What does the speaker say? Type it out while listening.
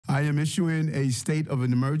I am issuing a state of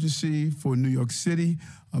an emergency for New York City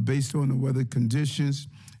based on the weather conditions.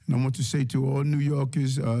 And I want to say to all New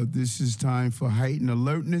Yorkers, this is time for heightened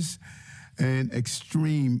alertness and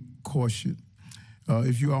extreme caution.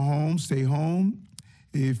 If you are home, stay home.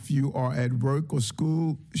 If you are at work or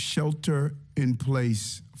school, shelter in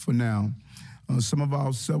place for now. Some of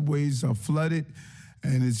our subways are flooded,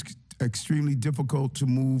 and it's extremely difficult to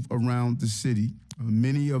move around the city.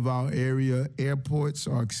 Many of our area airports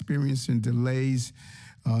are experiencing delays,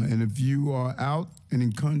 and if you are out and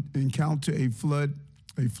encounter a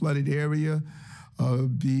flooded area,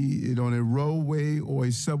 be it on a roadway or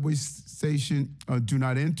a subway station, do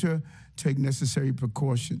not enter. Take necessary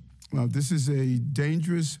precaution. This is a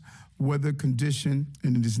dangerous weather condition,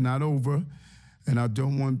 and it is not over. And I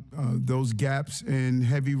don't want those gaps in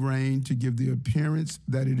heavy rain to give the appearance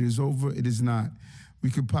that it is over. It is not. We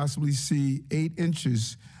could possibly see 8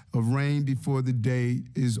 inches of rain before the day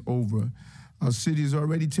is over. Our city has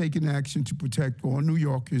already taken action to protect all New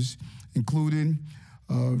Yorkers, including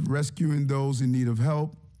rescuing those in need of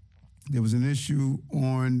help. There was an issue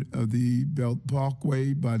on the Belt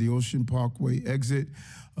Parkway by the Ocean Parkway exit.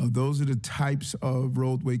 Those are the types of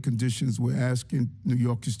roadway conditions we're asking New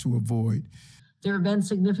Yorkers to avoid. There have been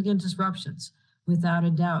significant disruptions, without a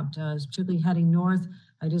doubt, particularly heading north.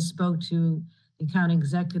 I just spoke to the county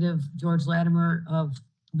executive, George Latimer of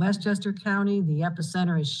Westchester County. The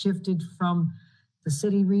epicenter has shifted from the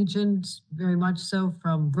city regions, very much so,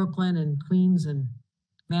 from Brooklyn and Queens and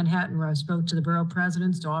Manhattan, where I spoke to the borough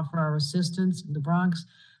presidents to offer our assistance in the Bronx,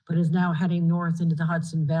 but is now heading north into the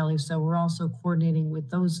Hudson Valley. So we're also coordinating with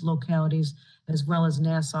those localities as well as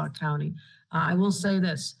Nassau County. I will say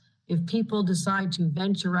this, if people decide to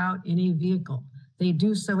venture out in a vehicle, they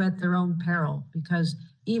do so at their own peril, because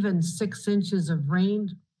even 6 inches of rain,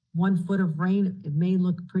 1 foot of rain, it may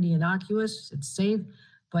look pretty innocuous, it's safe,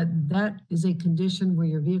 but that is a condition where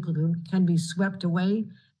your vehicle can be swept away,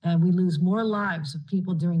 and we lose more lives of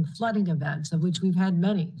people during flooding events, of which we've had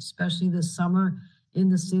many, especially this summer in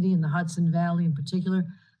the city, in the Hudson Valley in particular.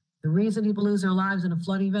 The reason people lose their lives in a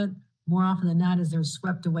flood event, more often than not, is they're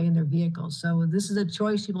swept away in their vehicles. So this is a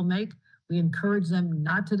choice people make. We encourage them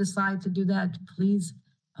not to decide to do that. Please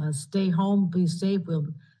stay home, be safe.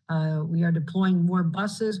 We are deploying more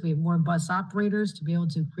buses. We have more bus operators to be able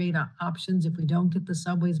to create options if we don't get the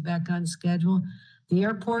subways back on schedule. The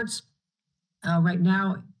airports, right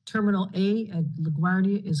now, Terminal A at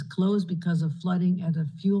LaGuardia is closed because of flooding at a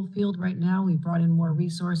fuel field right now. We brought in more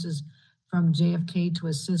resources from JFK to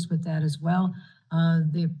assist with that as well.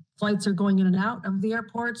 The flights are going in and out of the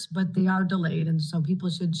airports, but they are delayed, and so people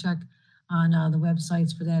should check on the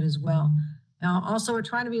websites for that as well. Also, we're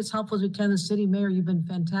trying to be as helpful as we can. The city mayor, you've been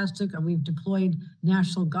fantastic. We've deployed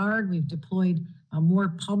National Guard. We've deployed more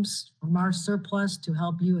pumps from our surplus to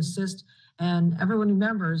help you assist. And everyone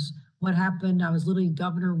remembers what happened. I was literally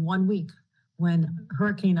governor 1 week when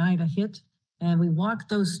Hurricane Ida hit, and we walked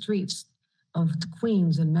those streets of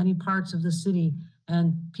Queens and many parts of the city,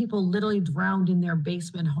 and people literally drowned in their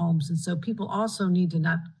basement homes. And so people also need to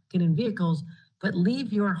not get in vehicles, but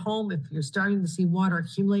leave your home if you're starting to see water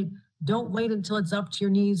accumulate. Don't wait until it's up to your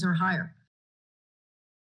knees or higher.